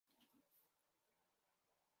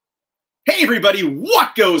Hey everybody,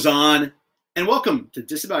 what goes on? And welcome to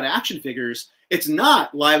Disavowed Action Figures. It's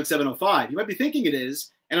not live at 7:05. You might be thinking it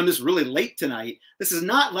is, and I'm just really late tonight. This is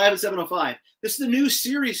not live at 7:05. This is a new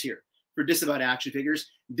series here for Disavowed Action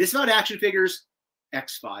Figures. Disavowed Action Figures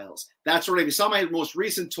X-Files. That's right. If you saw my most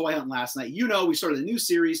recent toy hunt last night, you know we started a new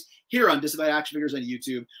series here on Disavowed Action Figures on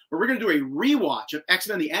YouTube, where we're going to do a rewatch of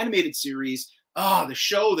X-Men the Animated Series. The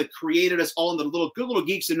show that created us all into the good little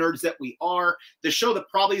geeks and nerds that we are. The show that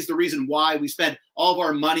probably is the reason why we spend all of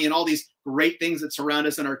our money and all these great things that surround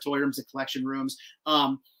us in our toy rooms and collection rooms.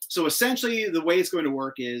 So essentially, the way it's going to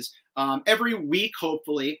work is every week,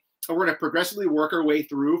 hopefully, we're going to progressively work our way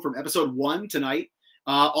through from episode 1 tonight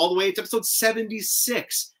all the way to episode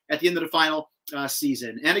 76 at the end of the final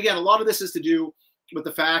season. And again, a lot of this is to do with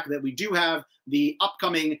the fact that we do have the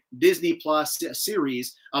upcoming Disney Plus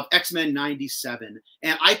series of X-Men 97.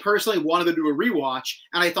 And I personally wanted to do a rewatch,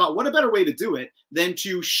 and I thought, what a better way to do it than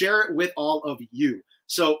to share it with all of you.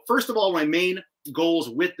 So first of all, my main goals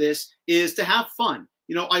with this is to have fun.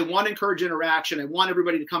 You know, I want to encourage interaction. I want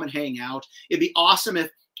everybody to come and hang out. It'd be awesome if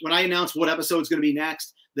when I announce what episode is going to be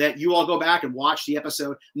next, that you all go back and watch the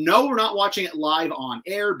episode. No, we're not watching it live on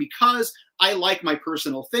air because I like my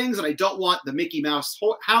personal things and I don't want the Mickey Mouse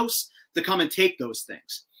house to come and take those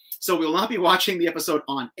things. So we'll not be watching the episode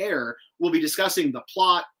on air. We'll be discussing the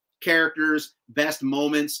plot, characters, best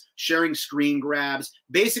moments, sharing screen grabs,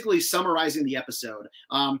 basically summarizing the episode.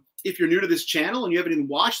 If you're new to this channel and you haven't even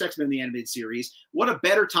watched X-Men the Animated Series, what a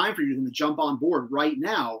better time for you than to jump on board right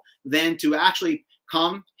now than to actually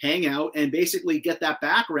come, hang out, and basically get that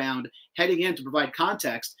background heading in to provide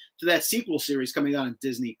context to that sequel series coming out on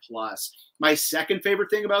Disney Plus. My second favorite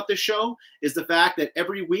thing about this show is the fact that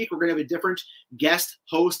every week we're going to have a different guest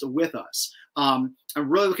host with us. I'm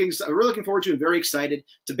really looking forward to and very excited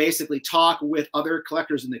to basically talk with other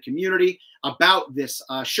collectors in the community about this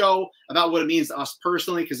show, about what it means to us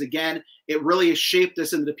personally, because again, it really has shaped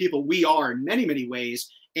us into the people we are in many, many ways.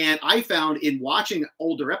 And I found in watching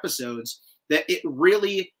older episodes that it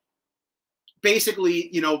really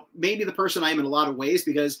basically, you know, made me the person I am in a lot of ways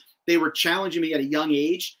because they were challenging me at a young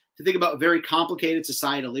age to think about very complicated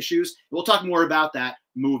societal issues. We'll talk more about that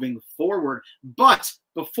moving forward. But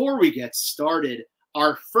before we get started,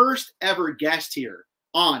 our first ever guest here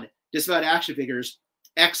on Disavowed Action Figures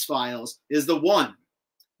X-Files is the one,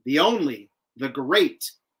 the only, the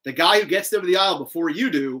great, the guy who gets there to the aisle before you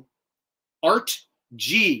do, Art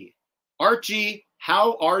G. Art G,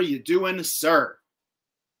 how are you doing, sir?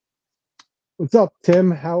 What's up,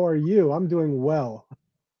 Tim? How are you? I'm doing well.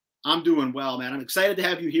 I'm doing well, man. I'm excited to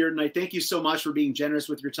have you here tonight. Thank you so much for being generous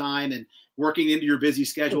with your time and working into your busy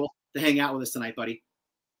schedule to hang out with us tonight, buddy.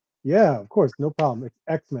 Yeah, of course. No problem. It's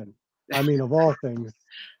X-Men. I mean, of all things.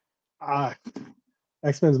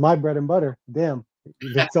 X-Men's my bread and butter. Damn.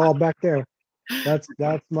 It's all back there. That's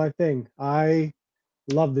my thing. I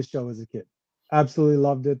loved the show as a kid. Absolutely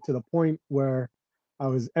loved it to the point where I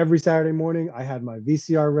was every Saturday morning, I had my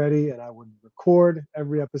VCR ready and I would record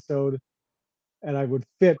every episode and I would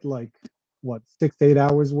fit like, what, 6 to 8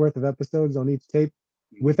 hours worth of episodes on each tape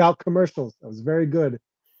without commercials. I was very good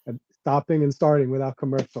at stopping and starting without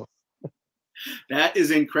commercials. That is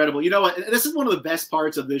incredible. You know what? This is one of the best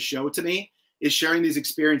parts of this show to me is sharing these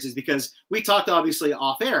experiences because we talked obviously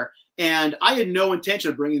off air and I had no intention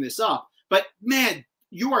of bringing this up, but man,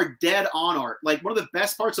 you are dead on, Art. Like one of the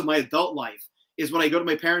best parts of my adult life is when I go to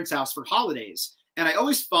my parents' house for holidays. And I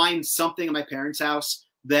always find something in my parents' house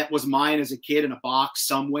that was mine as a kid in a box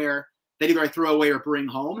somewhere that either I throw away or bring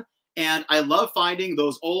home. And I love finding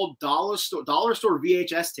those old dollar store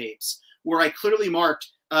VHS tapes where I clearly marked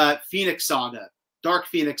Phoenix Saga, Dark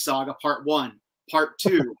Phoenix Saga, Part 1, Part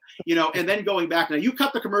 2, you know, and then going back. Now, you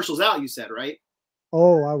cut the commercials out, you said, right?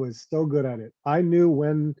 Oh, I was so good at it. I knew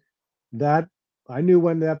when the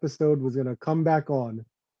episode was going to come back on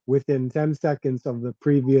within 10 seconds of the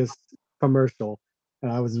previous commercial.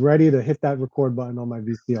 And I was ready to hit that record button on my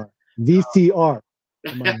VCR. VCR.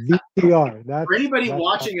 My VCR. For anybody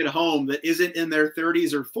watching at home that isn't in their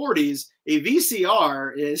 30s or 40s, a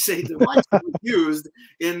VCR is a device that was used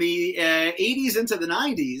in the 80s into the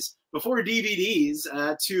 90s before DVDs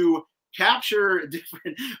to capture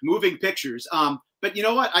different moving pictures. But you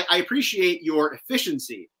know what? I appreciate your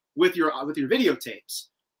efficiency with your videotapes.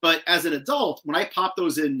 But as an adult, when I pop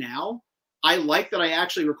those in now, I like that I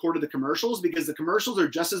actually recorded the commercials because the commercials are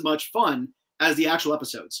just as much fun as the actual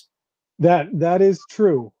episodes. That is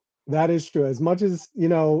true. That is true. As much as, you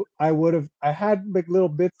know, I had like little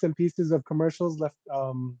bits and pieces of commercials left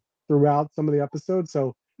throughout some of the episodes.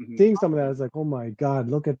 So seeing some of that, I was like, oh my God,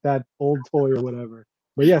 look at that old toy or whatever.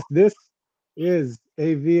 But yes, this is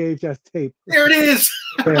a VHS tape. There it is.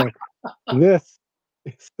 This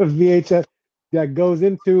is a VHS that goes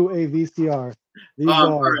into a VCR. These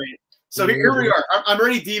All are right. So here we are. I'm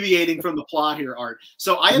already deviating from the plot here, Art.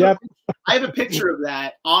 So I have a picture of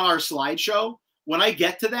that on our slideshow. When I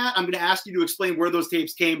get to that, I'm going to ask you to explain where those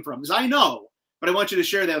tapes came from, because I know, but I want you to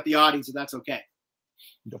share that with the audience if that's okay.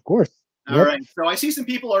 Of course. All right. So I see some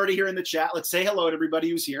people already here in the chat. Let's say hello to everybody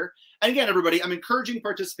who's here. And again, everybody, I'm encouraging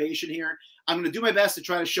participation here. I'm going to do my best to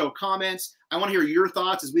try to show comments. I want to hear your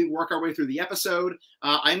thoughts as we work our way through the episode.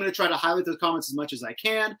 I'm going to try to highlight those comments as much as I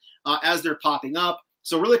can as they're popping up.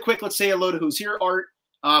 So really quick, let's say hello to who's here, Art.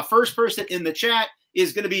 First person in the chat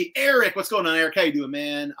is going to be Eric. What's going on, Eric? How you doing,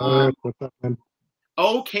 man? What's up, man?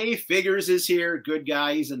 Okay Figures is here. Good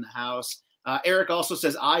guy. He's in the house. Eric also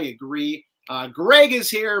says, I agree. Greg is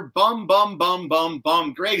here. Bum, bum, bum, bum,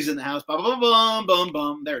 bum. Greg's in the house. Bum, bum, bum, bum,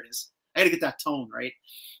 bum. There it is. I had to get that tone right.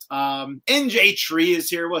 NJ Tree is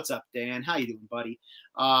here. What's up, Dan? How you doing, buddy?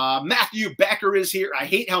 Matthew Becker is here. I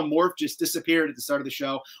hate how Morph just disappeared at the start of the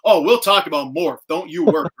show. Oh, we'll talk about Morph. Don't you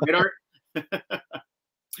worry, right, Art?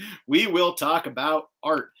 We will talk about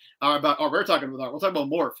Art. We're talking about Art. We'll talk about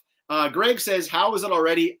Morph. Greg says, how is it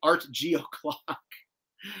already Art G o'clock?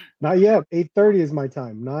 Not yet. 8:30 is my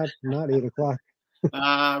time, not 8 o'clock.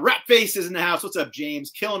 Ratface is in the house. What's up,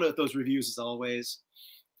 James? Killing it with those reviews as always.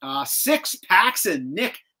 Six Packs and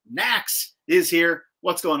Nick Nax is here.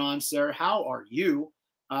 What's going on, sir? How are you?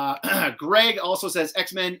 Greg also says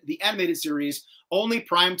X-Men, the animated series, only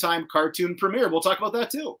primetime cartoon premiere. We'll talk about that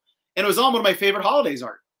too. And it was on one of my favorite holidays,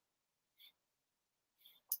 Art.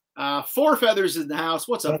 Four Feathers is in the house.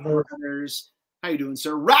 What's up, Four Feathers? How you doing,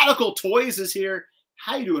 sir? Radical Toys is here.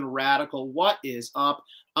 How you doing, Radical? What is up?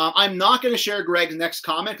 I'm not going to share Greg's next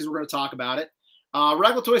comment because we're going to talk about it.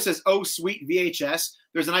 Radical Toy says, oh, sweet VHS.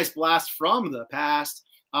 There's a nice blast from the past.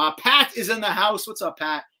 Pat is in the house. What's up,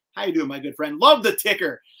 Pat? How you doing, my good friend? Love the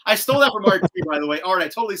ticker. I stole that from RT, by the way. Art, I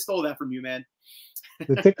totally stole that from you, man.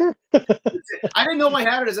 The ticker? I didn't know I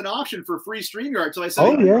had it as an option for free StreamYard until I said,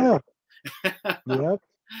 oh, yeah. Yep.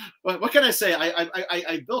 What can I say?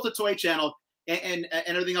 I built a toy channel and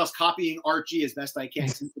everything else copying RG as best I can.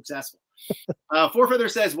 It's successful. Four Feather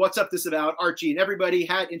says, what's up, Disavowed? RG and everybody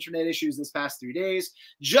had internet issues this past 3 days.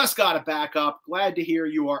 Just got it back up. Glad to hear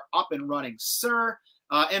you are up and running, sir.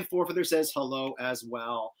 And Four Feather says hello as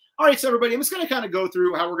well. All right, so everybody, I'm just going to kind of go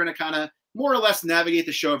through how we're going to kind of more or less navigate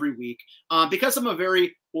the show every week. Because I'm a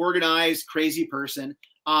very organized, crazy person,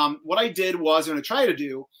 what I did was I'm going to try to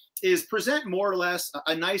do is present more or less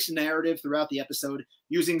a nice narrative throughout the episode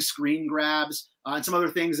using screen grabs and some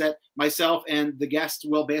other things that myself and the guests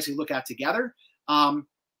will basically look at together.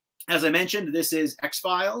 As I mentioned, this is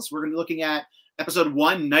X-Files. We're going to be looking at episode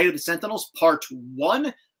 1, Night of the Sentinels, part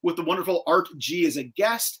 1, with the wonderful Art G as a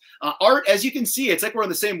guest. Art, as you can see, it's like we're on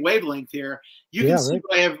the same wavelength here. You can see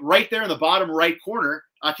what I have right there in the bottom right corner.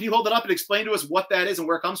 Can you hold it up and explain to us what that is and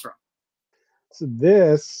where it comes from? So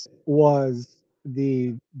this was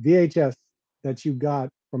the VHS that you got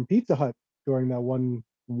from Pizza Hut during that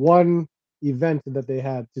one event that they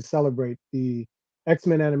had to celebrate the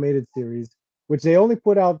X-Men animated series, which they only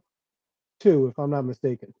put out 2, if I'm not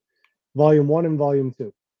mistaken, volume 1 and volume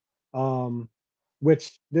 2.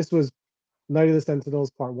 Which this was Night of the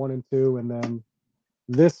Sentinels part 1 and 2, and then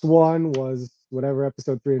this one was whatever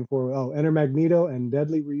episode 3 and 4. Oh, Enter Magneto and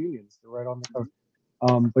Deadly Reunions. They're right on the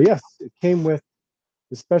cover. But yes, it came with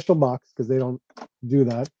the special box because they don't do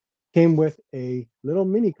that. Came with a little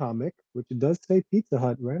mini comic, which it does say Pizza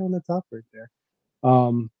Hut right on the top right there.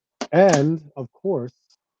 And of course,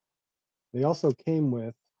 they also came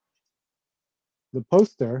with the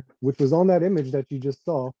poster, which was on that image that you just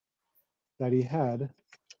saw that he had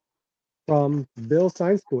from Bill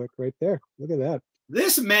Seinskowick right there. Look at that.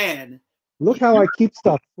 This man. Look how I keep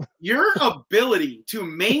stuff. Your ability to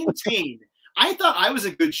maintain. I thought I was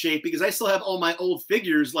in good shape because I still have all my old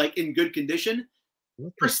figures like in good condition.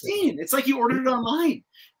 Pristine. It's like you ordered it online.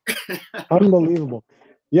 Unbelievable.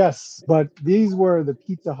 Yes, but these were the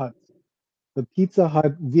Pizza Hut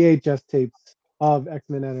VHS tapes of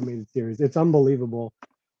X-Men animated series. It's unbelievable.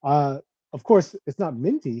 Of course, it's not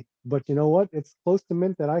minty, but you know what? It's close to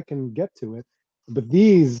mint that I can get to it. But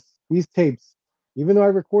these tapes, even though I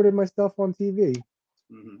recorded my stuff on TV,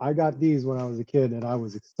 I got these when I was a kid, and I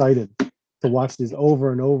was excited to watch this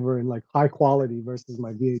over and over in like high quality versus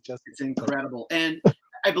my VHS. It's incredible. And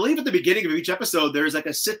I believe at the beginning of each episode, there's like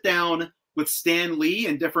a sit down with Stan Lee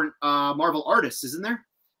and different Marvel artists, isn't there?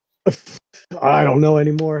 I don't know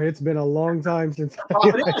anymore. It's been a long time since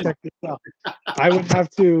I checked this out. I would have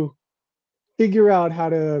to figure out how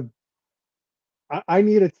to. I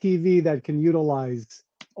need a TV that can utilize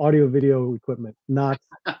audio video equipment, not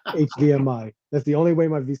HDMI. That's the only way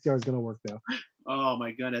my VCR is going to work now. Oh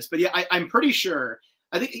my goodness. But yeah, I'm pretty sure,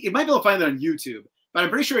 I think you might be able to find that on YouTube, but I'm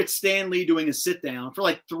pretty sure it's Stan Lee doing a sit down for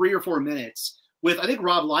like 3 or 4 minutes with, I think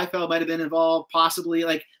Rob Liefeld might have been involved, possibly,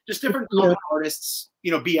 like just different comic artists,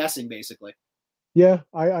 BSing basically. Yeah,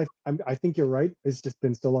 I think you're right. It's just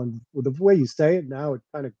been so long. With the way you say it now, it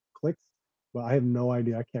kind of clicks. But I have no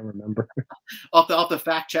idea. I can't remember. I'll have to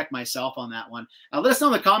fact check myself on that one. Let us know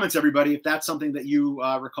in the comments, everybody, if that's something that you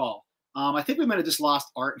recall. I think we might have just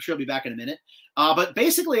lost Art. I'm sure he'll be back in a minute. But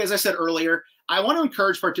basically, as I said earlier, I want to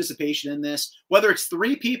encourage participation in this, whether it's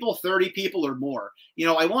 3 people, 30 people, or more.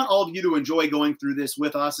 I want all of you to enjoy going through this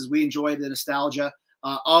with us as we enjoy the nostalgia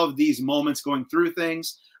of these moments going through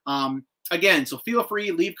things. Again, so feel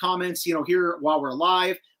free, leave comments, here while we're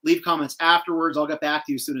live, leave comments afterwards. I'll get back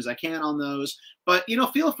to you as soon as I can on those. But,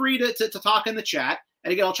 feel free to talk in the chat.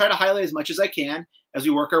 And again, I'll try to highlight as much as I can as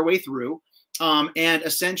we work our way through. And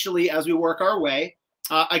essentially, as we work our way,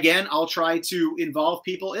 again, I'll try to involve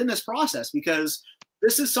people in this process because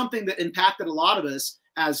this is something that impacted a lot of us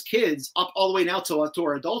as kids up all the way now to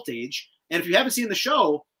our adult age. And if you haven't seen the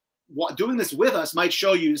show, doing this with us might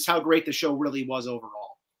show you just how great the show really was overall.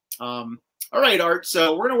 All right, Art.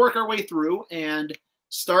 So we're going to work our way through and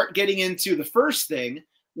start getting into the first thing,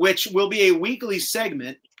 which will be a weekly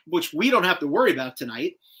segment, which we don't have to worry about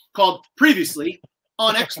tonight, called Previously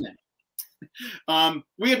on X-Men.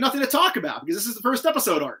 We have nothing to talk about because this is the first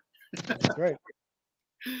episode, Art. That's right.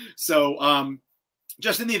 So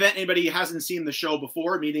just in the event anybody hasn't seen the show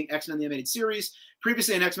before, meaning X-Men the Animated Series,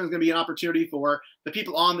 Previously on X-Men is going to be an opportunity for the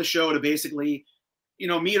people on the show to basically,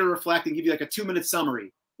 me to reflect and give you like a 2-minute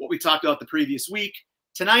summary what we talked about the previous week.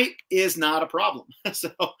 Tonight is not a problem. So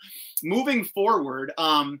moving forward,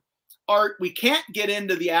 Art, we can't get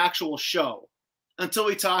into the actual show until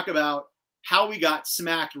we talk about how we got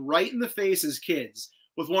smacked right in the face as kids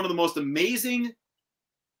with one of the most amazing,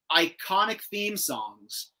 iconic theme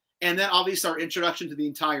songs. And then obviously our introduction to the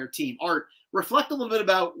entire team. Art, reflect a little bit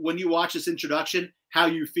about when you watch this introduction, how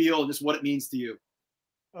you feel, and just what it means to you.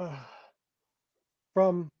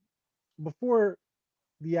 From before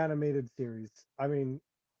the animated series, I mean,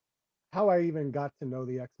 how I even got to know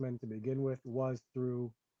the X-Men to begin with was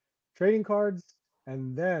through trading cards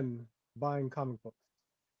and then buying comic books,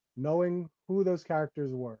 knowing who those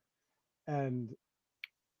characters were. And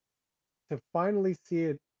to finally see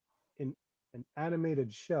it in an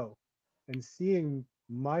animated show and seeing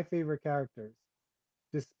my favorite characters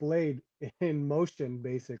displayed in motion,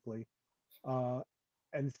 basically,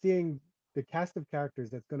 and seeing the cast of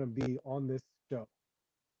characters that's going to be on this show,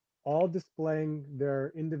 all displaying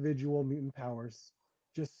their individual mutant powers,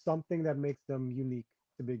 just something that makes them unique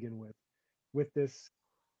to begin with this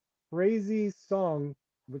crazy song,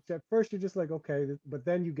 which at first you're just like, okay, but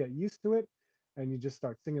then you get used to it and you just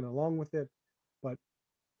start singing along with it. But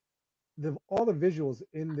all the visuals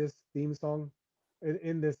in this theme song,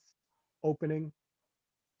 in this opening,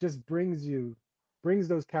 just brings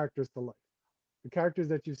those characters to life. The characters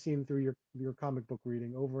that you've seen through your comic book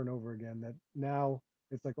reading over and over again, that now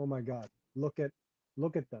it's like, oh my God, look at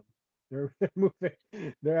them. They're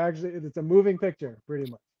moving. They're actually, it's a moving picture pretty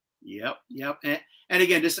much. Yep. And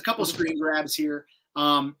again, just a couple screen grabs here.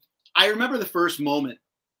 I remember the first moment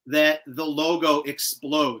that the logo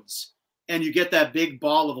explodes and you get that big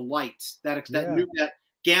ball of light, that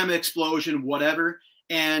gamma explosion, whatever.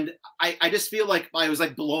 And I just feel like I was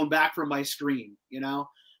like blown back from my screen,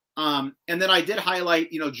 And then I did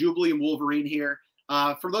highlight, Jubilee and Wolverine here.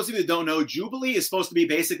 For those of you that don't know, Jubilee is supposed to be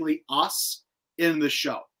basically us in the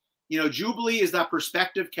show. Jubilee is that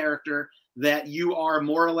perspective character that you are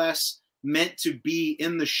more or less meant to be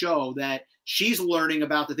in the show, that she's learning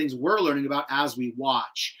about the things we're learning about as we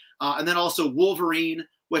watch. And then also Wolverine,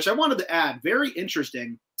 which I wanted to add, very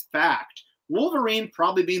interesting fact. Wolverine,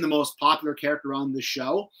 probably being the most popular character on the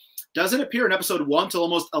show, doesn't appear in episode 1 till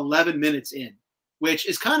almost 11 minutes in, which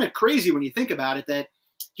is kind of crazy when you think about it, that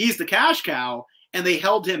he's the cash cow and they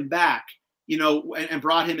held him back, and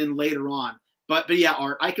brought him in later on. But yeah,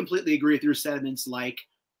 Art, I completely agree with your sentiments. Like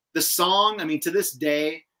the song, I mean, to this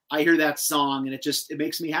day, I hear that song and it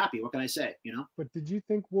makes me happy. What can I say, But did you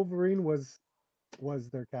think Wolverine was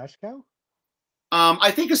their cash cow?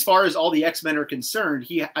 I think as far as all the X-Men are concerned,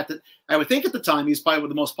 I would think at the time he's probably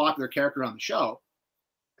the most popular character on the show.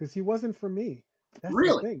 Because he wasn't for me. That's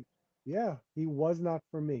really? The thing. Yeah, he was not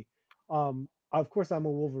for me. Of course, I'm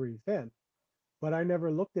a Wolverine fan, but I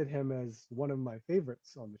never looked at him as one of my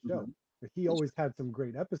favorites on the show. But he always had some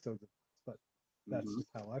great episodes, but that's just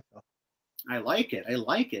how I felt. I like it. I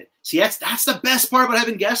like it. See, that's the best part about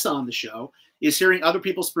having guests on the show, is hearing other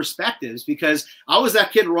people's perspectives, because I was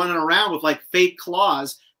that kid running around with like fake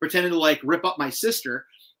claws pretending to like rip up my sister,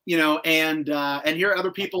 you know, and here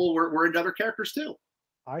other people were into other characters too.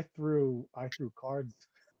 I threw cards.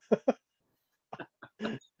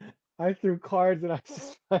 I threw cards and I was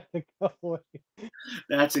just trying to go away.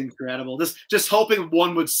 That's incredible. Just hoping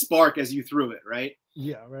one would spark as you threw it, right?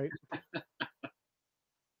 Yeah, right.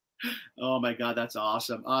 Oh my God, that's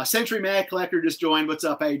awesome. Century Mag Collector just joined. What's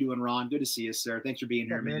up? How you doing, Ron? Good to see you, sir. Thanks for being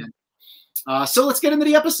here, man. So let's get into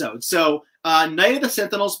the episode. So Night of the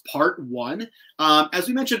Sentinels Part 1. As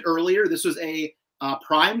we mentioned earlier, this was a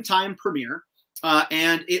prime time premiere,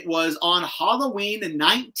 and it was on Halloween in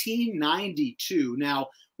 1992. Now,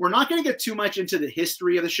 we're not going to get too much into the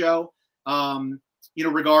history of the show, you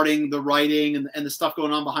know, regarding the writing and the stuff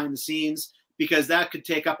going on behind the scenes, because that could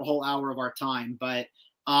take up a whole hour of our time. But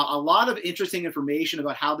a lot of interesting information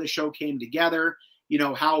about how this show came together, you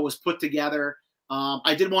know, how it was put together.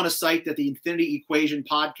 I did want to cite that the Infinity Equation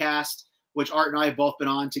podcast, which Art and I have both been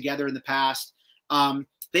on together in the past,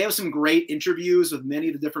 they have some great interviews with many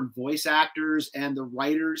of the different voice actors and the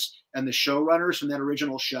writers and the showrunners from that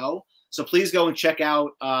original show. So please go and check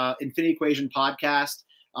out Infinity Equation podcast.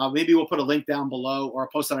 Maybe we'll put a link down below, or I'll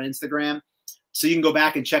post it on Instagram, so you can go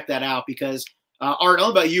back and check that out, because Art, I don't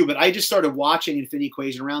know about you, but I just started watching Infinity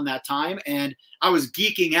Equation around that time, and I was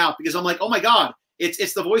geeking out because I'm like, oh my God,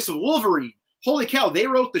 it's the voice of Wolverine. Holy cow, they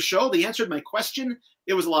wrote the show. They answered my question.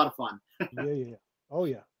 It was a lot of fun. Yeah. Oh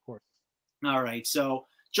yeah, of course. All right, so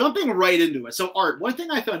jumping right into it. So Art, one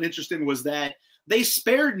thing I found interesting was that they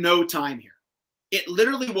spared no time here. It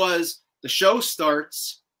literally was the show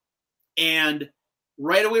starts, and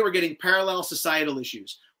right away we're getting parallel societal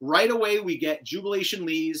issues. Right away we get Jubilation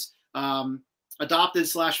Lee's adopted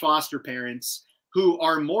 / foster parents, who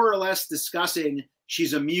are more or less discussing,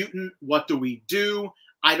 she's a mutant, what do we do?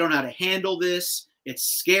 I don't know how to handle this. It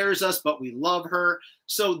scares us, but we love her.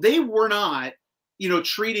 So they were not, you know,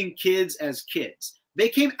 treating kids as kids. They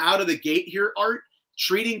came out of the gate here, Art,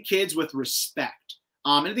 treating kids with respect.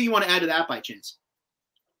 Anything you want to add to that by chance?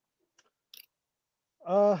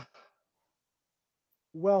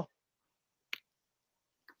 Well,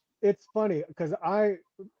 it's funny because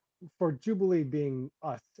for Jubilee being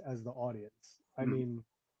us as the audience, I mean,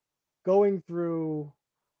 going through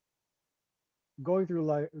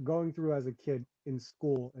as a kid in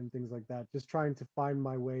school and things like that, just trying to find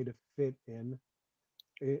my way to fit in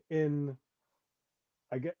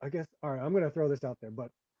I guess all right, I'm gonna throw this out there,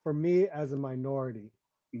 but for me as a minority,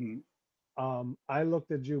 I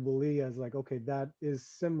looked at Jubilee as like, okay, that is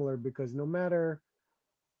similar, because no matter,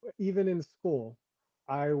 even in school,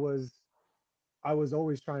 I was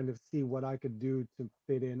always trying to see what I could do to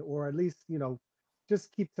fit in, or at least, you know,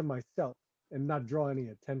 just keep to myself and not draw any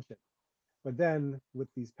attention. But then with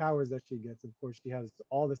these powers that she gets, of course, she has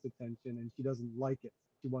all this attention and she doesn't like it.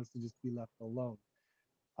 She wants to just be left alone.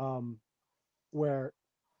 Where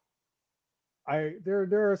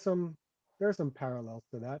there are some parallels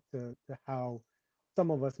to that, to how some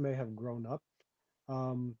of us may have grown up.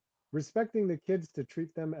 Respecting the kids, to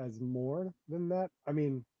treat them as more than that. I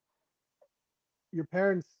mean, your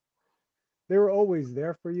parents, they were always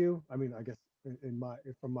there for you. I mean, I guess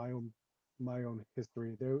from my own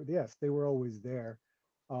history, they were always there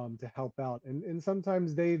to help out, and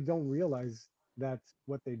sometimes they don't realize that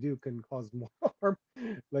what they do can cause more harm.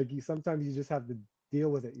 Like, sometimes you just have to deal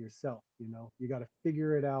with it yourself. You know, you got to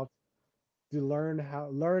figure it out, to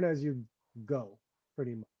learn as you go,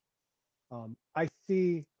 pretty much. I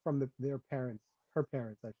see from her parents,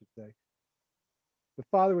 I should say. The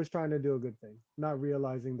father was trying to do a good thing, not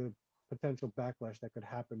realizing the potential backlash that could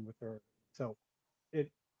happen with her. So,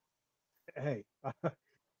 hey,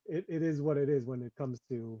 it is what it is when it comes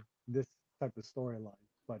to this type of storyline.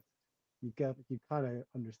 But you kind of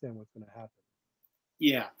understand what's going to happen.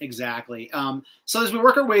 Yeah, exactly. So as we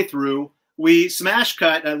work our way through, we smash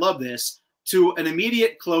cut, I love this, to an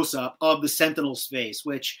immediate close-up of the Sentinel's face,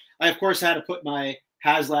 which I, of course, had to put my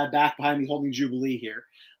HasLab back behind me holding Jubilee here.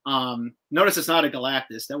 Notice it's not a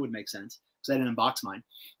Galactus. That would make sense, because I didn't unbox mine.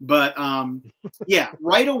 But yeah,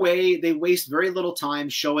 right away, they waste very little time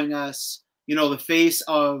showing us, you know, the face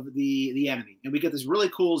of the enemy. And we get this really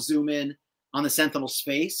cool zoom in on the Sentinel's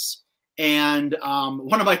face. And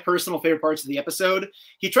one of my personal favorite parts of the episode,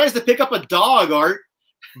 he tries to pick up a dog, Art.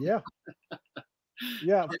 Yeah.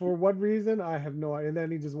 Yeah, for what reason, I have no idea. And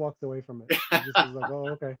then he just walks away from it. He just is like, oh,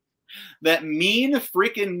 okay. That mean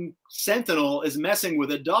freaking Sentinel is messing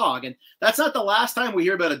with a dog. And that's not the last time we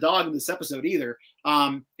hear about a dog in this episode either.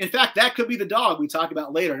 In fact, that could be the dog we talk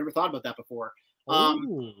about later. I never thought about that before.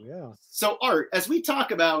 Oh, yeah. So Art, as we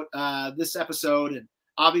talk about this episode, and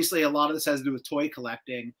obviously a lot of this has to do with toy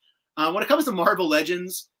collecting, when it comes to Marvel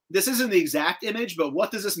Legends, this isn't the exact image, but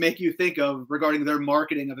what does this make you think of regarding their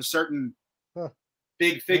marketing of a certain Huh.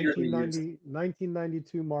 big figure?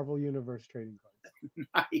 1992 Marvel Universe trading cards.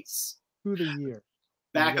 Nice. To the year.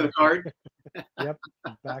 Back of the card. Yep,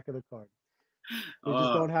 back of the card. They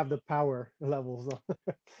just don't have the power levels.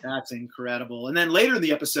 That's incredible. And then later in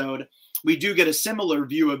the episode, we do get a similar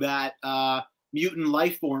view of that mutant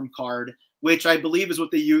life form card, which I believe is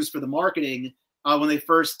what they used for the marketing when they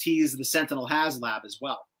first teased the Sentinel HasLab as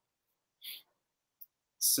well.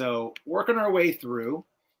 So working our way through,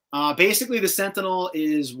 basically the Sentinel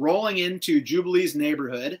is rolling into Jubilee's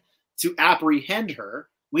neighborhood to apprehend her.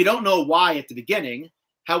 We don't know why at the beginning.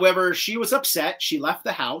 However, she was upset. She left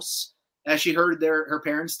the house as she heard her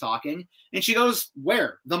parents talking, and she goes,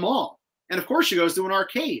 where? The mall. And of course she goes to an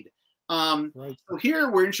arcade. Right. So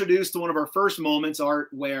here we're introduced to one of our first moments, Art,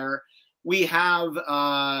 where we have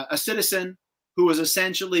a citizen who is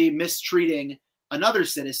essentially mistreating another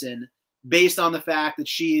citizen based on the fact that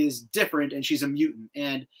she is different and she's a mutant.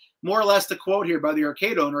 And more or less the quote here by the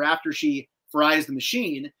arcade owner after she fries the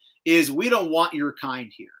machine is, we don't want your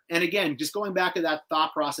kind here. And again, just going back to that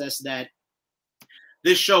thought process that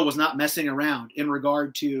this show was not messing around in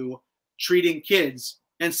regard to treating kids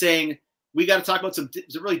and saying, we got to talk about some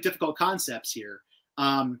really difficult concepts here.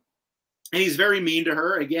 And he's very mean to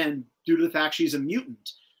her, again, due to the fact she's a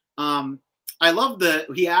mutant. I love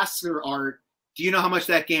he asks her, Art, do you know how much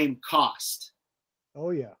that game cost?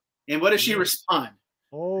 Oh, yeah. And what does she respond?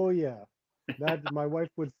 Oh, yeah. That my wife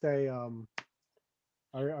would say,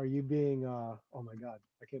 are you being, oh my God,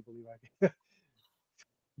 I can't believe I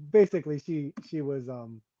basically she was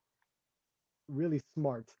really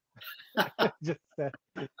smart. Just said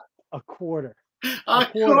a quarter. A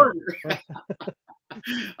quarter.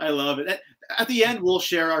 I love it. At the end, we'll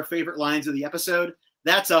share our favorite lines of the episode.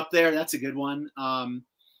 That's up there. That's a good one.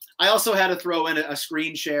 I also had to throw in a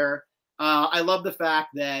screen share. I love the fact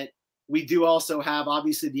that we do also have,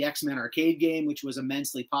 obviously, the X-Men arcade game, which was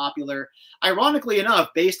immensely popular. Ironically enough,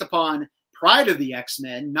 based upon Pride of the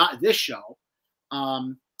X-Men, not this show,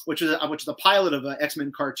 which is a pilot of an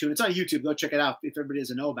X-Men cartoon. It's on YouTube. Go check it out if everybody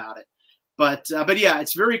doesn't know about it. But yeah,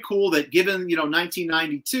 it's very cool that given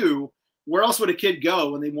 1992, where else would a kid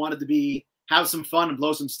go when they wanted to have some fun and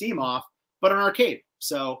blow some steam off, but an arcade?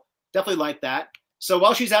 So definitely like that. So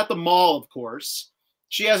while she's at the mall, of course,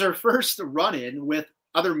 she has her first run-in with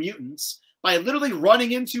other mutants by literally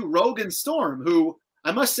running into Rogue and Storm, who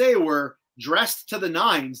I must say were dressed to the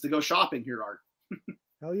nines to go shopping here, Art.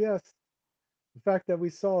 Hell yes. The fact that we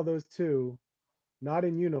saw those two not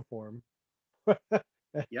in uniform.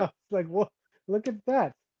 Yeah. It's like, what? Look at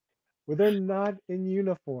that. Well, they're not in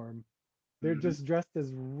uniform. They're just dressed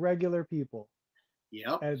as regular people.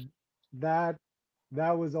 Yep. And that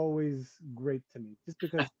was always great to me. Just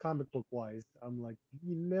because comic book wise, I'm like,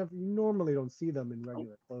 you normally don't see them in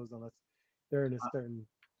regular clothes unless they're in a certain.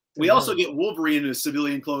 We also get Wolverine in his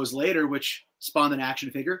civilian clothes later, which spawned an action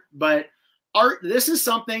figure. But Art, this is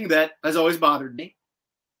something that has always bothered me.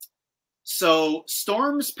 So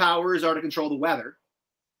Storm's powers are to control the weather.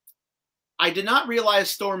 I did not realize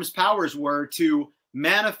Storm's powers were to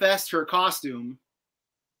manifest her costume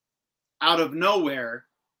out of nowhere,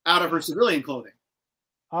 out of her civilian clothing.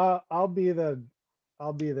 I'll be the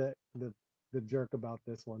jerk about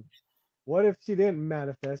this one. What if she didn't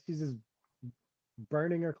manifest? She's just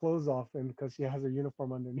burning her clothes off, and because she has her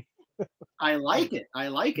uniform underneath. I like it. I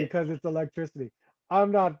like it. Because it's electricity.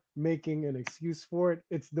 I'm not making an excuse for it.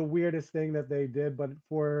 It's the weirdest thing that they did, but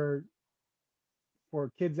for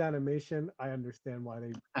kids animation, I understand why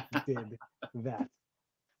they did that.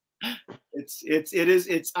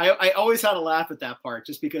 I always had to laugh at that part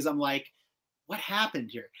just because I'm like, what happened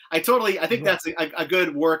here? I think that's a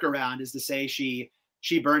good workaround, is to say she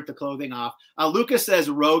burnt the clothing off. Lucas says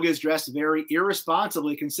Rogue is dressed very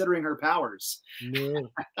irresponsibly considering her powers. No.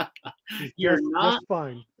 You're not just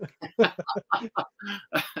fine.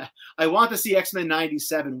 I want to see X-Men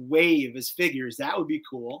 97 wave as figures. That would be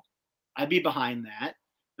cool. I'd be behind that.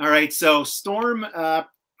 All right, so Storm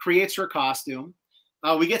creates her costume.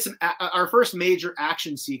 We get our first major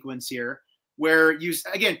action sequence here, where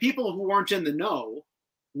people who weren't in the know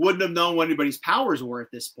wouldn't have known what anybody's powers were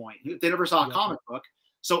at this point. They never saw a comic book.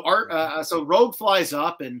 So so Rogue flies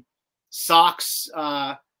up and socks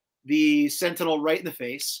the Sentinel right in the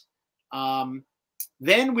face.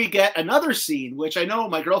 Then we get another scene, which I know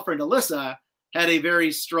my girlfriend Alyssa had a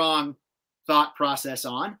very strong thought process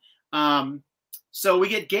on. So we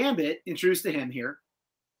get Gambit introduced to him here,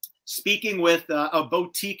 speaking with a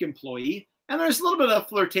boutique employee, And there's a little bit of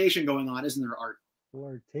flirtation going on, isn't there, Art?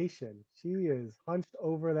 Flirtation. She is hunched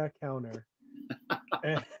over that counter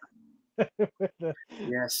and with a,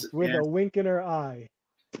 Yes. with Yes. a wink in her eye.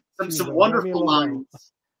 Some a wonderful Remy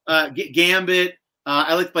lines. Gambit.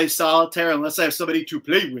 I like to play solitaire unless I have somebody to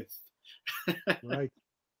play with. Right.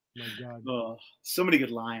 My God. Oh, so many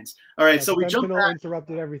good lines. All right, That so we jump Sentinel back.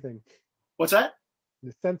 interrupted everything. What's that?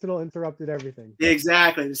 The Sentinel interrupted everything.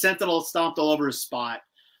 Exactly. The Sentinel stomped all over his spot.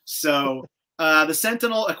 So the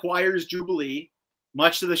Sentinel acquires Jubilee,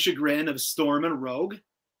 much to the chagrin of Storm and Rogue.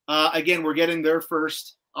 Again, we're getting their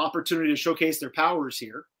first opportunity to showcase their powers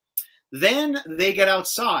here. Then they get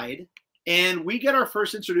outside, and we get our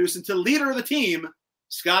first introduced into leader of the team,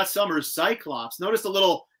 Scott Summers, Cyclops. Notice the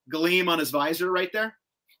little gleam on his visor right there?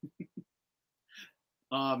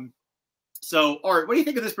 So, Art, what do you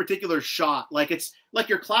think of this particular shot? Like, it's like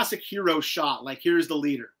your classic hero shot. Like, here's the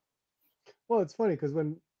leader. Well, it's funny because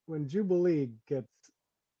when Jubilee gets,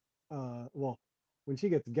 well, when she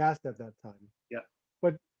gets gassed at that time, yeah,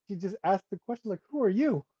 but she just asked the question like, "Who are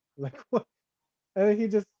you?" Like, what? And then he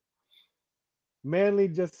just manly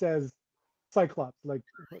just says, "Cyclops." Like,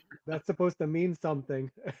 that's supposed to mean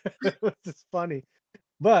something. It was just funny,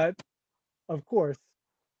 but of course,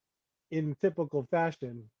 in typical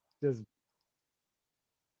fashion, just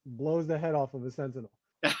blows the head off of a Sentinel.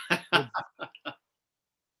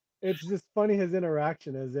 It's just funny his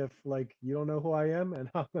interaction, as if like, you don't know who I am, and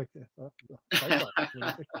I'm like,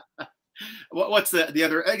 what's the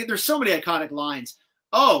other? There's so many iconic lines.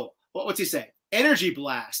 Oh, what's he say? Energy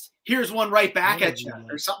blast. Here's one right back at you,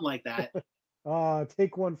 or something like that.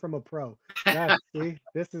 Take one from a pro. See,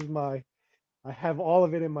 this is I have all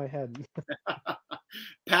of it in my head.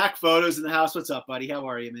 Pack photos in the house. What's up, buddy? How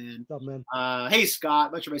are you, man? What's up, man? Hey, Scott.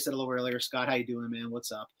 I'm not sure if I said hello earlier. Scott, how you doing, man?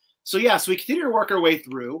 What's up? So yeah, so we continue to work our way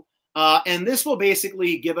through, and this will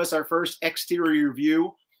basically give us our first exterior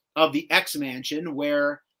view of the X Mansion,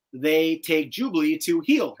 where they take Jubilee to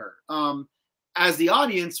heal her. As the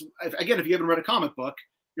audience, again, if you haven't read a comic book,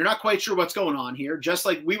 you're not quite sure what's going on here, just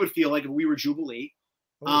like we would feel like if we were Jubilee.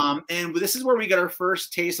 And this is where we get our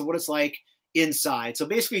first taste of what it's like inside. So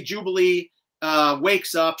basically, Jubilee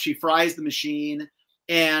wakes up, she fries the machine,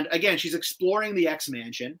 and again, she's exploring the X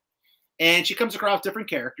Mansion. And she comes across different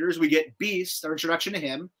characters. We get Beast, our introduction to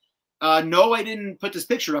him. No, I didn't put this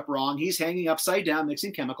picture up wrong. He's hanging upside down,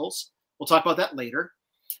 mixing chemicals. We'll talk about that later.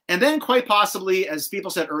 And then quite possibly, as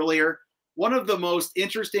people said earlier, one of the most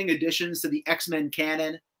interesting additions to the X-Men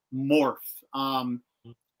canon, Morph.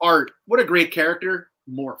 Art, what a great character,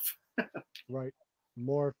 Morph. Right.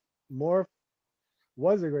 Morph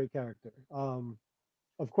was a great character.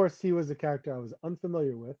 Of course, he was a character I was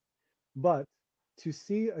unfamiliar with, but to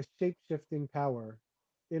see a shape-shifting power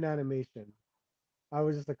in animation, I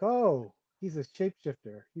was just like, oh, he's a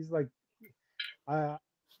shapeshifter. He's like,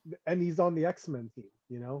 and he's on the X-Men team,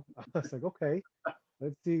 you know? I was like, okay,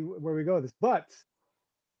 let's see where we go with this. But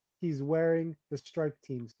he's wearing the Strike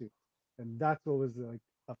Team suit, and that's what was like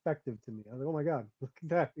effective to me. I was like, oh my God, look at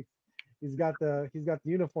that. He's got the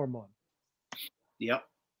uniform on. Yep.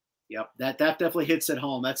 That definitely hits at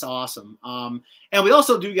home. That's awesome. And we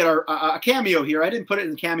also do get a cameo here. I didn't put it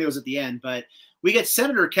in the cameos at the end, but we get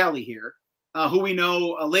Senator Kelly here, who we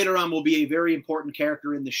know later on will be a very important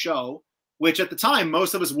character in the show, which at the time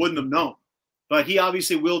most of us wouldn't have known. But he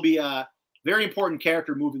obviously will be a very important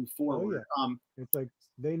character moving forward. Oh, yeah. It's like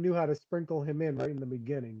they knew how to sprinkle him in right in the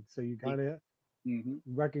beginning, so you kind of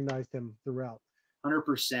recognized him throughout.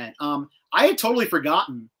 100%. I had totally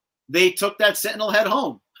forgotten they took that Sentinel head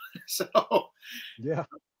home. So yeah,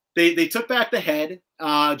 they took back the head.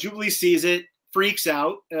 Jubilee sees it, freaks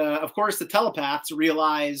out. Of course, the telepaths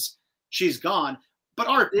realize she's gone. But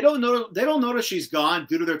Art, they don't notice she's gone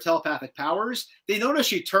due to their telepathic powers. They notice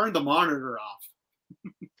she turned the monitor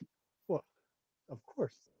off. Well, of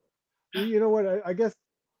course. You know what? I guess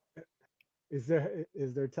is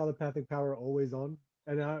their telepathic power always on?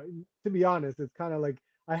 And to be honest, it's kind of like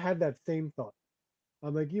I had that same thought.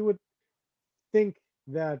 I'm like, you would think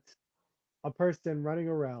that a person running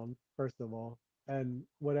around, first of all, and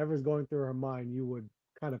whatever's going through her mind, you would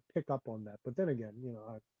kind of pick up on that. But then again, you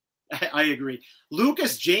know, I agree.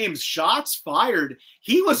 Lucas James, shots fired.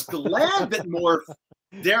 He was glad that Morph,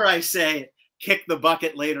 dare I say, kicked the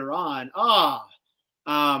bucket later on.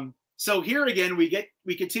 So here again,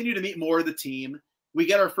 we continue to meet more of the team. We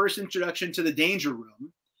get our first introduction to the Danger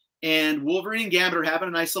Room, and Wolverine and Gambit are having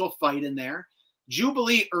a nice little fight in there.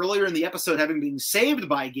 Jubilee, earlier in the episode, having been saved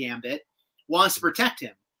by Gambit, wants to protect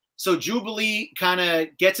him. So Jubilee kind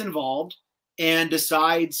of gets involved and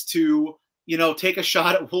decides to, you know, take a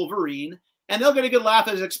shot at Wolverine, and they'll get a good laugh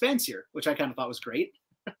at his expense here, which I kind of thought was great.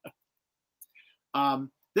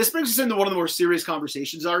 This brings us into one of the more serious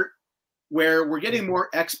conversations, Art, where we're getting more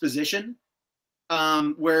exposition,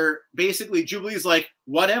 where basically Jubilee is like,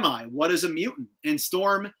 what am I? What is a mutant? And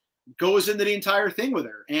Storm goes into the entire thing with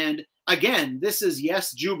her. And again, this is,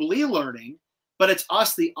 yes, Jubilee learning, but it's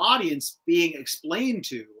us, the audience, being explained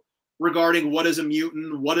to regarding what is a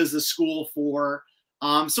mutant, what is the school for.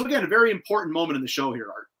 So again, a very important moment in the show here,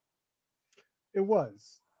 Art. It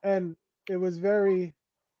was. And it was very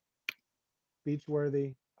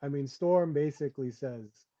beach-worthy. I mean, Storm basically says,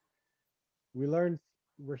 we're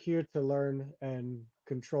here to learn and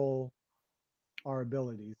control our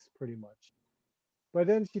abilities, pretty much. But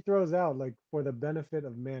then she throws out, like, for the benefit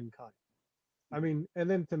of mankind. I mean, and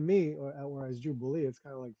then to me, or as Jubilee, it's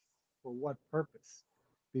kind of like, for what purpose?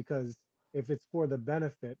 Because if it's for the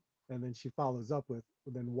benefit, and then she follows up with,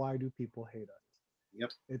 well, then why do people hate us? Yep.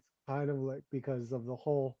 It's kind of like because of the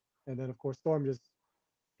whole, and then of course Storm just,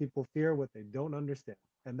 people fear what they don't understand,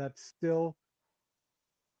 and that's still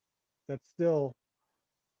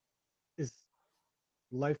is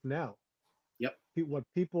life now. Yep. What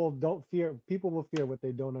people don't fear, people will fear what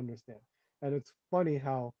they don't understand, and it's funny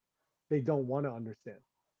how they don't want to understand.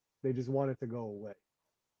 They just want it to go away.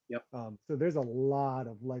 Yep. So there's a lot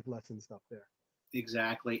of life lesson stuff there.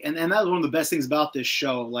 Exactly. And that was one of the best things about this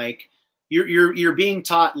show. Like you're being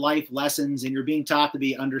taught life lessons, and you're being taught to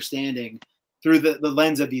be understanding through the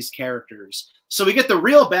lens of these characters. So we get the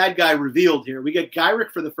real bad guy revealed here. We get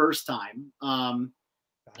Gyrick for the first time.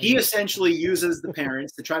 He essentially uses the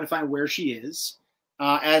parents to try to find where she is,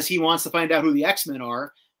 as he wants to find out who the X-Men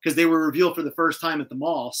are, because they were revealed for the first time at the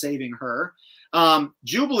mall, saving her.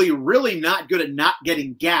 Jubilee, really not good at not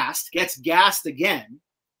getting gassed, gets gassed again.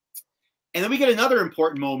 And then we get another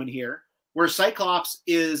important moment here where Cyclops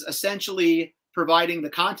is essentially providing the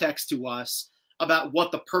context to us about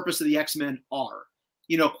what the purpose of the X-Men are.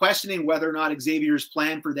 You know, questioning whether or not Xavier's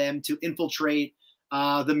plan for them to infiltrate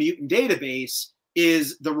the mutant database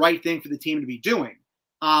is the right thing for the team to be doing.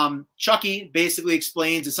 Chucky basically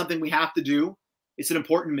explains it's something we have to do. It's an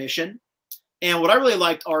important mission. And what I really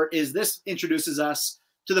liked, Art, is this introduces us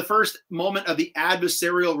to the first moment of the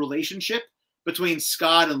adversarial relationship between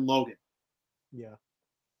Scott and Logan. Yeah.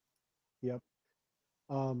 Yep.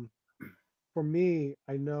 For me,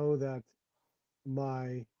 I know that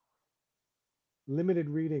my limited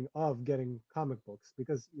reading of getting comic books,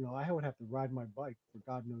 because I would have to ride my bike for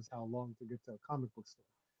God knows how long to get to a comic book store,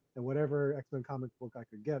 and whatever X-Men comic book I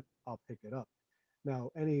could get, I'll pick it up. Now,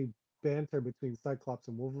 any banter between Cyclops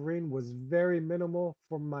and Wolverine was very minimal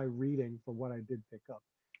from my reading, from what I did pick up.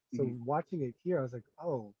 So watching it here, I was like,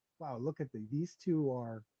 oh wow, look at these two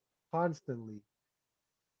are constantly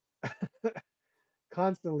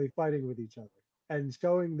constantly fighting with each other, and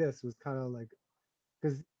showing this was kind of like,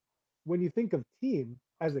 because when you think of team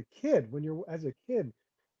as a kid,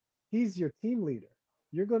 he's your team leader.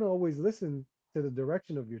 You're going to always listen to the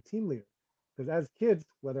direction of your team leader, because as kids,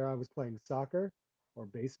 whether I was playing soccer or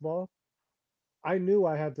baseball, I knew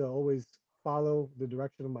I had to always follow the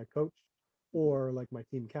direction of my coach or like my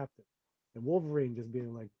team captain. And Wolverine just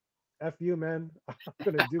being like, F you, man, I'm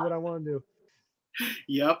going to do what I want to do.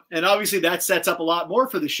 Yep. And obviously that sets up a lot more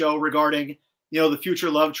for the show regarding, the future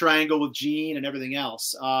love triangle with Jean and everything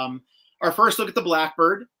else. Our first look at the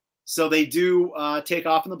Blackbird. So they do take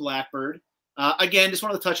off in the Blackbird. Again, just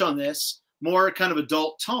wanted to touch on this. More kind of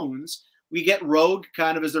adult tones. We get Rogue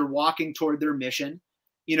kind of as they're walking toward their mission,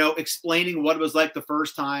 explaining what it was like the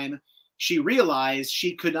first time she realized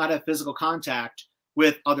she could not have physical contact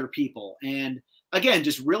with other people. And again,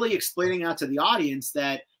 just really explaining out to the audience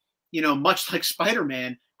that, much like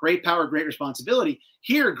Spider-Man, great power, great responsibility.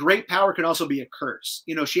 Here, great power can also be a curse.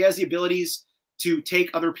 She has the abilities to take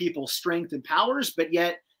other people's strength and powers, but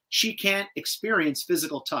yet she can't experience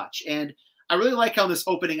physical touch. And I really like how in this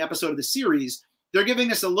opening episode of the series, they're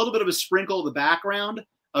giving us a little bit of a sprinkle of the background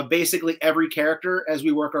of basically every character as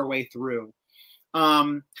we work our way through.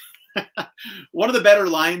 One of the better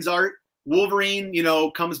lines, Art, Wolverine,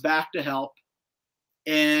 comes back to help,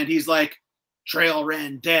 and he's like, trail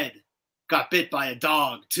ran dead. Got bit by a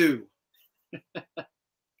dog, too.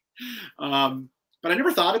 But I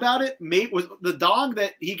never thought about it. Was the dog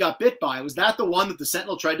that he got bit by, was that the one that the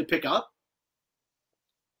Sentinel tried to pick up?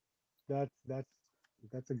 That's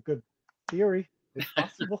a good theory. It's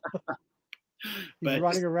possible. He's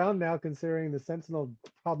running around now, considering the Sentinel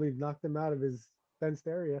probably knocked him out of his fenced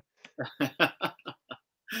area.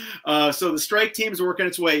 So the strike team's working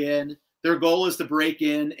its way in. Their goal is to break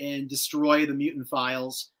in and destroy the mutant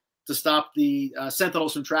files to stop the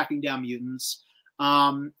Sentinels from tracking down mutants.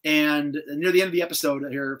 And near the end of the episode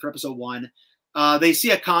here for episode 1, they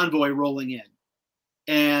see a convoy rolling in.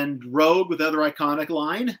 And Rogue with other iconic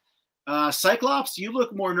line. Cyclops, you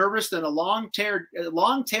look more nervous than a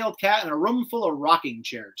long-tailed cat in a room full of rocking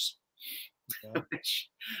chairs. Yeah.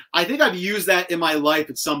 I think I've used that in my life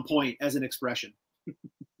at some point as an expression.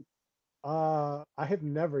 I have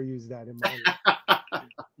never used that in my life,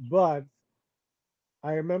 but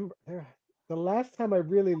I remember the last time I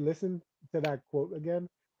really listened to that quote again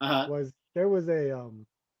Uh-huh. was there was a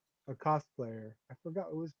cosplayer. I forgot,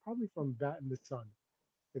 it was probably from Bat in the Sun.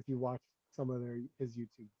 If you watch some of his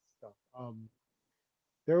YouTube stuff,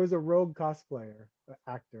 there was a Rogue cosplayer,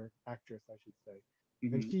 actress, I should say,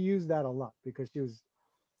 and Mhm. she used that a lot because she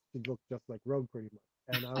looked just like Rogue pretty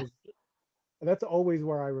much, and that's always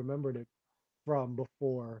where I remembered it from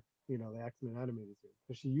before the X-Men animated series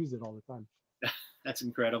because she used it all the time. That's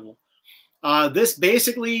incredible. This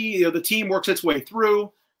basically, the team works its way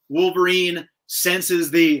through. Wolverine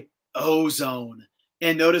senses the ozone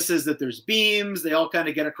and notices that there's beams. They all kind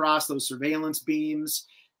of get across those surveillance beams.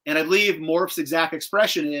 And I believe Morph's exact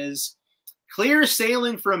expression is clear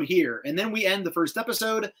sailing from here. And then we end the first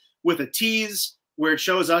episode with a tease where it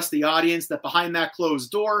shows us, the audience, that behind that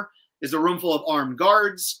closed door is a room full of armed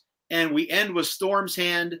guards. And we end with Storm's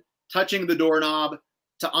hand touching the doorknob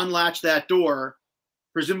to unlatch that door,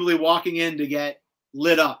 presumably walking in to get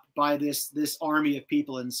lit up by this army of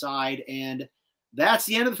people inside. And that's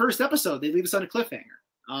the end of the first episode. They leave us on a cliffhanger.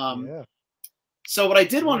 Yeah. So what I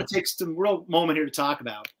did want to take some real moment here to talk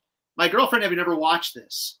about, my girlfriend, having never watched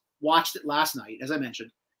this, watched it last night, as I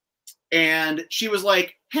mentioned. And she was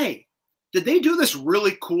like, hey, did they do this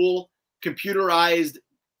really cool computerized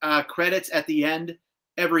credits at the end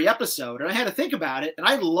every episode? And I had to think about it. And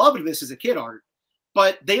I loved this as a kid, Art.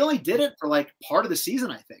 But they only did it for like part of the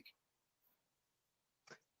season, I think.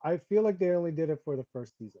 I feel like they only did it for the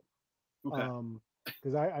first season. Okay.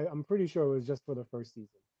 Because I'm pretty sure it was just for the first season.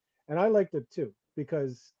 And I liked it too,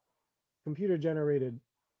 because computer generated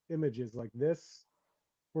images like this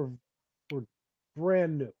were were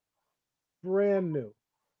brand new. Brand new.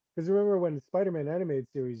 Because remember when Spider-Man animated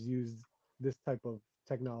series used this type of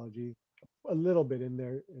technology a little bit in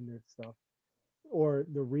their stuff, or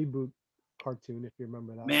the reboot cartoon, if you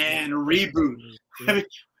remember that. Man, That was reboot. animated. I Yeah. mean,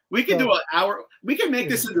 we could do So an hour. We could make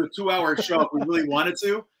this into a 2-hour show if we really wanted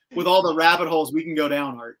to, with all the rabbit holes we can go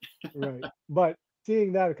down, Art. right, but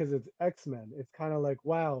seeing that because it's X-Men, it's kind of like,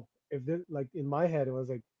 wow. If this, like, in my head, it was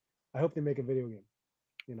like, I hope they make a video game.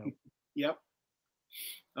 You know. Yep.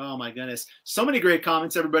 Oh my goodness. So many great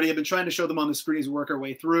comments, everybody. I've been trying to show them on the screen as we work our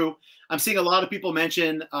way through. I'm seeing a lot of people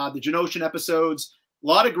mention the Genoshan episodes. A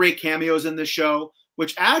lot of great cameos in this show,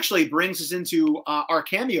 which actually brings us into our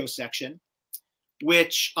cameo section,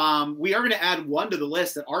 which we are going to add one to the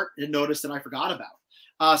list that Art had noticed and I forgot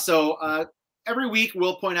about. So every week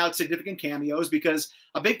we'll point out significant cameos because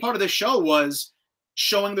a big part of this show was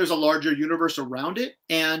showing there's a larger universe around it.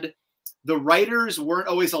 And the writers weren't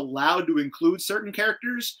always allowed to include certain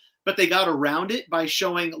characters, but they got around it by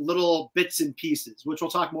showing little bits and pieces, which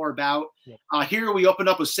we'll talk more about. Yeah. Here we opened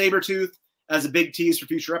up with Sabretooth as a big tease for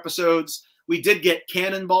future episodes. We did get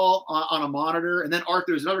Cannonball on a monitor. And then Art,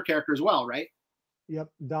 there's another character as well, right? Yep,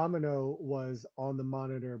 Domino was on the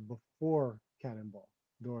monitor before Cannonball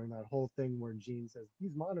during that whole thing where Jean says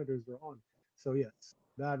these monitors are on. So yes,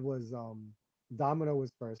 that was Domino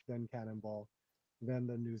was first, then Cannonball, then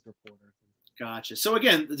the news reporter. Gotcha. So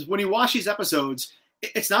again, when you watch these episodes,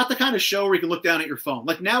 it's not the kind of show where you can look down at your phone.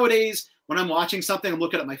 Like nowadays, when I'm watching something, I'm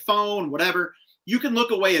looking at my phone, whatever. You can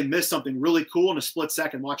look away and miss something really cool in a split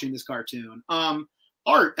second watching this cartoon.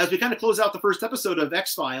 Art, as we kind of close out the first episode of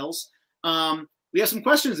X-Files, we have some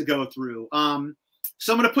questions to go through.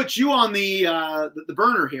 So I'm going to put you on the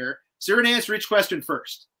burner here. So you're going to answer each question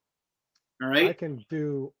first. All right. I can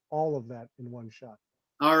do all of that in one shot.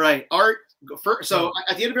 All right, Art. Go first. So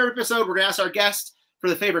at the end of every episode, we're going to ask our guest for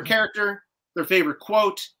the favorite character, their favorite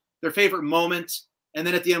quote, their favorite moment, and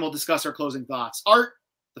then at the end we'll discuss our closing thoughts. Art,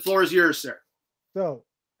 the floor is yours, sir. So,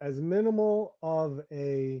 as minimal of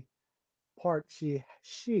a part she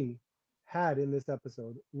had in this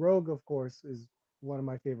episode, Rogue, of course, is one of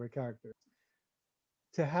my favorite characters.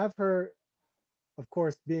 To have her, of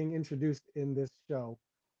course, being introduced in this show,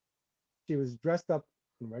 she was dressed up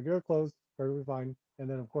in regular clothes, perfectly fine, and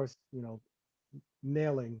then, of course,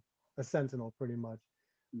 nailing a sentinel pretty much.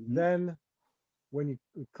 Mm-hmm. Then, when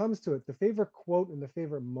it comes to it, the favorite quote and the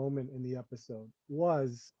favorite moment in the episode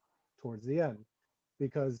was towards the end,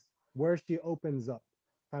 because where she opens up,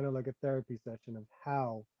 kind of like a therapy session of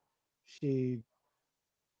how she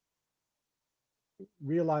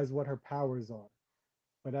realized what her powers are,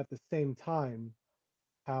 but at the same time,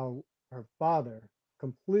 how her father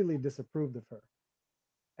completely disapproved of her.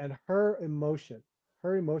 And her emotion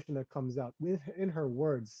her emotion that comes out in her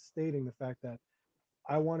words, stating the fact that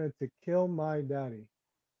I wanted to kill my daddy,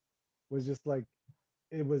 was just like,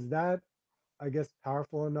 it was that, I guess,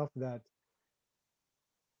 powerful enough that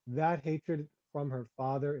that hatred from her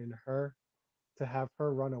father in her to have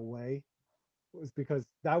her run away was because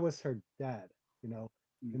that was her dad, you know.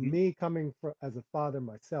 And Hmm. me coming as a father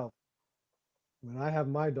myself, when I have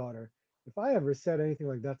my daughter, if I ever said anything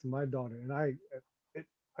like that to my daughter, and it,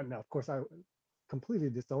 and now of course I completely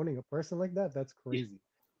disowning a person like that, that's Yeah, crazy.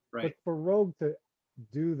 But right. for Rogue to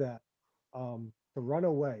do that, to run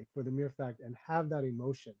away for the mere fact and have that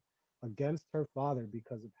emotion against her father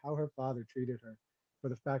because of how her father treated her, for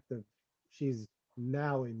the fact that she's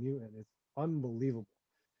now a mutant, is unbelievable.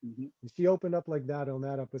 Hmm. And she opened up like that on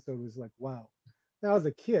that episode, was like, wow. Now as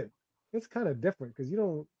a kid, it's kind of different because you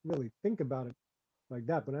don't really think about it like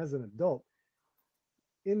that. But as an adult,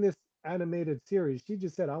 in this animated series, she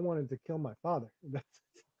just said, I wanted to kill my father. That's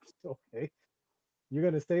okay. You're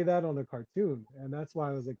gonna say that on a cartoon. And that's why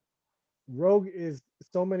I was like, Rogue is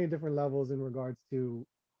so many different levels in regards to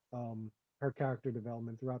um, her character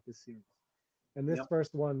development throughout this series. And this Yep.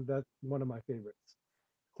 first one, that's one of my favorites.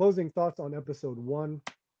 Closing thoughts on episode one.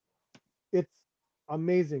 It's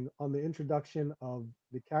amazing on the introduction of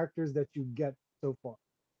the characters that you get so far.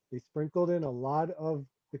 They sprinkled in a lot of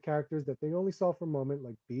the characters that they only saw for a moment,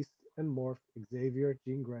 like Beast and Morph, Xavier,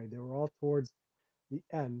 Jean Grey. They were all towards the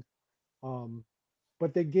end, um,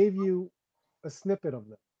 but they gave you a snippet of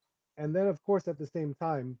them. And then, of course, at the same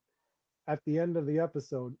time, at the end of the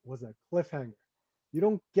episode was a cliffhanger. You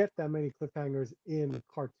don't get that many cliffhangers in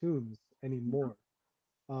cartoons anymore.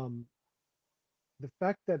 Um, the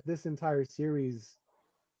fact that this entire series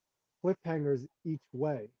cliffhangers each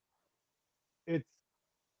way, it's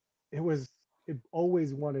it was it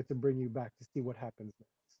always wanted to bring you back to see what happens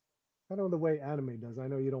next. Kind of the way anime does. I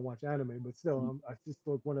know you don't watch anime, but still, I just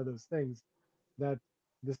thought one of those things that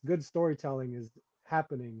this good storytelling is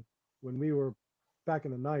happening when we were back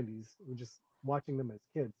in the 90s. We're just watching them as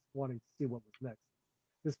kids, wanting to see what was next.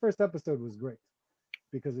 This first episode was great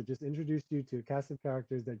because it just introduced you to a cast of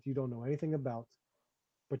characters that you don't know anything about,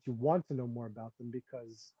 but you want to know more about them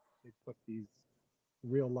because they put these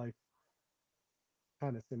real life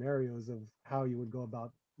kind of scenarios of how you would go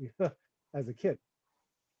about as a kid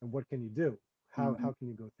and what can you do, Hmm. how can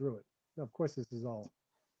you go through it. Now, of course, this is all,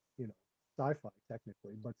 you know, sci-fi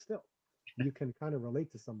technically, but still, you can kind of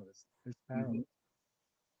relate to some of this. There's Hmm. parallels.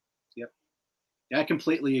 Yep. I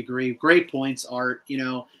completely agree. Great points, Art.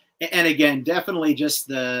 And again, definitely just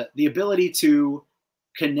the ability to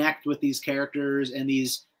connect with these characters and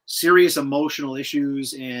these serious emotional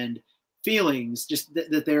issues and feelings just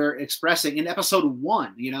that they're expressing in episode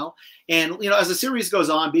one. And as the series goes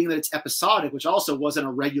on, being that it's episodic, which also wasn't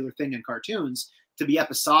a regular thing in cartoons, to be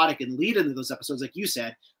episodic and lead into those episodes, like you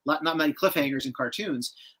said, not many cliffhangers in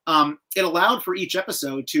cartoons. It allowed for each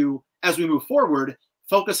episode to, as we move forward,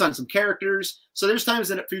 focus on some characters. So there's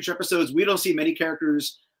times in future episodes we don't see many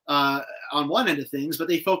characters on one end of things, but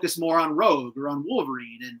they focus more on Rogue or on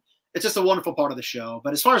Wolverine, and it's just a wonderful part of the show.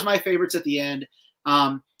 But as far as my favorites at the end,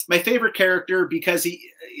 my favorite character, because he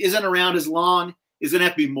isn't around as long, is going to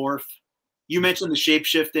have to be Morph. You mentioned the shape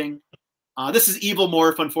shifting. This is evil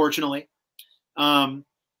Morph, unfortunately,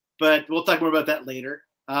 but we'll talk more about that later.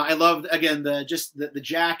 I love, again, the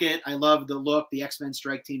jacket. I love the look, the X-Men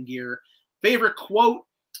Strike Team gear. Favorite quote,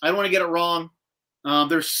 I don't want to get it wrong.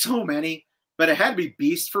 There's so many, but it had to be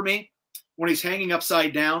Beast for me when he's hanging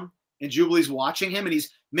upside down and Jubilee's watching him and he's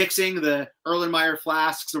mixing the Erlenmeyer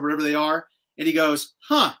flasks or whatever they are. And he goes,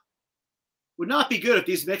 would not be good if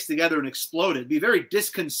these mixed together and exploded. Be very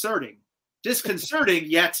disconcerting. Disconcerting,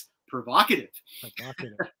 yet provocative.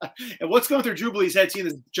 Provocative. And what's going through Jubilee's head, seeing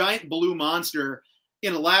this giant blue monster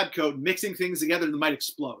in a lab coat mixing things together that might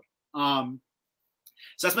explode. So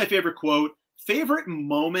that's my favorite quote. Favorite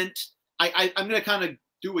moment, I'm going to kind of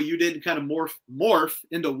do what you did and kind of morph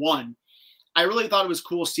into one. I really thought it was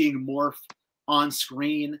cool seeing Morph on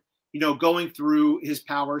screen, going through his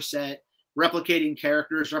power set, replicating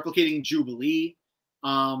characters, replicating Jubilee.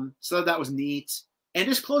 So that was neat. And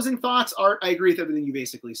just closing thoughts, Art, I agree with everything you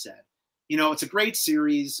basically said. It's a great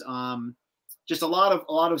series. Just a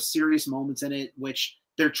lot of serious moments in it, which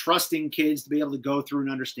they're trusting kids to be able to go through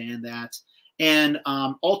and understand that. And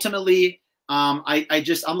ultimately, I'm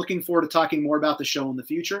looking forward to talking more about the show in the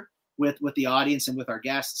future with the audience and with our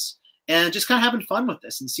guests, and just kind of having fun with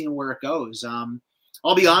this and seeing where it goes.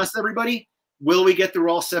 I'll be honest, everybody. Will we get through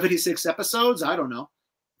all 76 episodes? I don't know.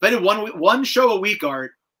 If I did one show a week,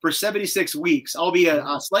 Art, for 76 weeks, I'll be a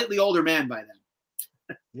slightly older man by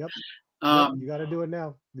then. Yep. You got to do it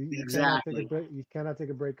now. You exactly. cannot take a break. You cannot take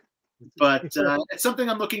a break. But it's something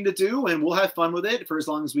I'm looking to do, and we'll have fun with it for as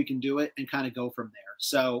long as we can do it and kind of go from there.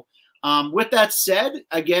 So with that said,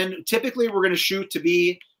 again, typically we're going to shoot to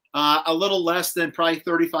be a little less than probably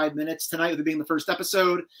 35 minutes tonight, with it being the first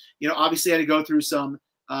episode. You know, obviously I had to go through some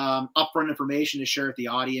upfront information to share with the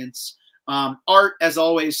audience. Art, as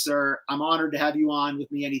always, sir, I'm honored to have you on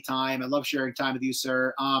with me anytime. I love sharing time with you,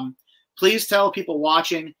 sir. Please tell people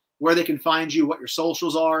watching where they can find you, what your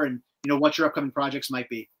socials are, and what your upcoming projects might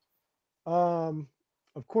be.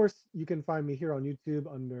 Of course, you can find me here on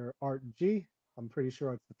YouTube under Art G. I'm pretty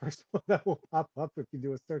sure it's the first one that will pop up if you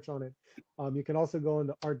do a search on it. You can also go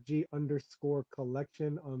into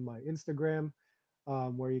ArtG_collection on my Instagram,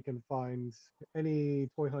 where you can find any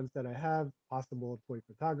toy hunts that I have, possible toy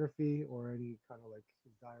photography, or any kind of like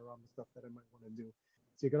diorama stuff that I might want to do.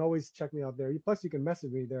 So you can always check me out there. Plus, you can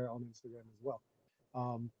message me there on Instagram as well.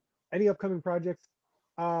 Any upcoming projects?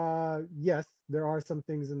 Yes, there are some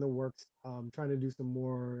things in the works. Trying to do some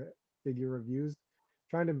more figure reviews,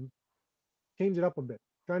 trying to change it up a bit,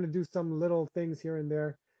 trying to do some little things here and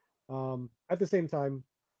there. At the same time,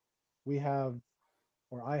 I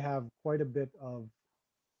have quite a bit of,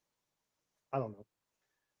 I don't know.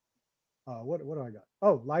 What do I got?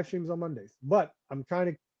 Oh, live streams on Mondays. But I'm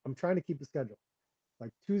trying to keep the schedule.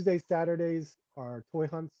 Like Tuesdays, Saturdays are toy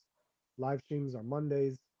hunts. Live streams are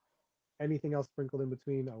Mondays. Anything else sprinkled in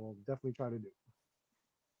between, I will definitely try to do.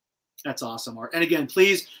 That's awesome, Art. And again,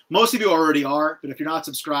 please, most of you already are, but if you're not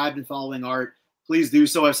subscribed and following Art, please do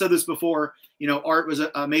so. I've said this before, Art was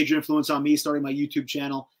a major influence on me starting my YouTube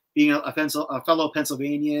channel, being a fellow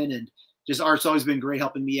Pennsylvanian, and just Art's always been great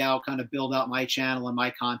helping me out, kind of build out my channel and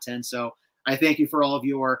my content. So I thank you for all of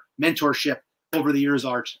your mentorship over the years,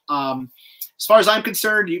 Art. As far as I'm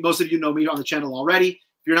concerned, most of you know me on the channel already.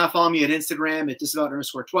 If you're not following me at Instagram at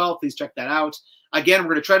Disavowed_12, please check that out. Again, we're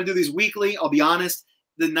going to try to do these weekly. I'll be honest,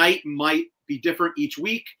 the night might be different each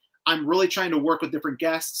week. I'm really trying to work with different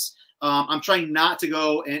guests. I'm trying not to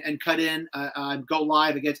go and cut in, go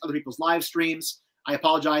live against other people's live streams. I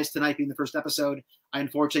apologize, tonight being the first episode. I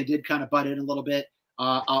unfortunately did kind of butt in a little bit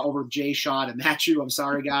over Jay Shot and Matthew. I'm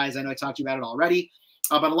sorry, guys. I know I talked to you about it already.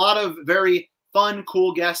 But a lot of very fun,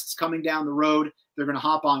 cool guests coming down the road. They're going to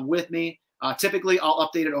hop on with me. Typically, I'll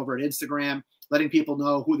update it over at Instagram, letting people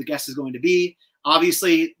know who the guest is going to be.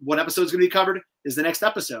 Obviously, what episode is going to be covered is the next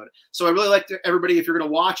episode. So I really like everybody, if you're going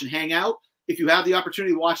to watch and hang out, if you have the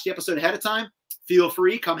opportunity to watch the episode ahead of time, feel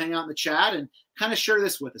free, come hang out in the chat and kind of share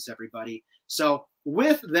this with us, everybody. So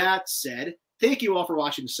with that said, thank you all for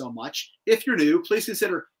watching so much. If you're new, please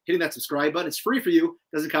consider hitting that subscribe button. It's free for you.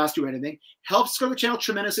 Doesn't cost you anything. Helps grow the channel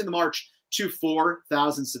tremendously in the march to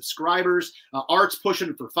 4,000 subscribers. Art's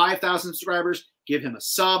pushing for 5,000 subscribers. Give him a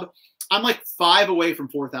sub. I'm like 5 away from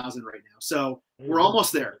 4,000 right now. So we're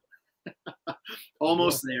almost there.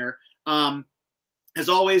 Almost there. As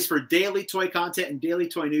always, for daily toy content and daily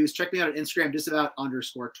toy news, check me out at Instagram,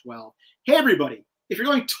 Disavowed_12. Hey, everybody, if you're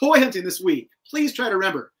going toy hunting this week, please try to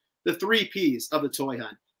remember the 3 Ps of the toy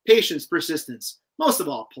hunt: patience, persistence, most of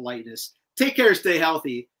all, politeness. Take care, stay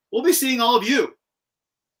healthy. We'll be seeing all of you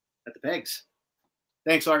at the pegs.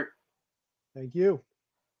 Thanks, Art. Thank you.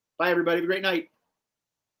 Bye, everybody. Have a great night.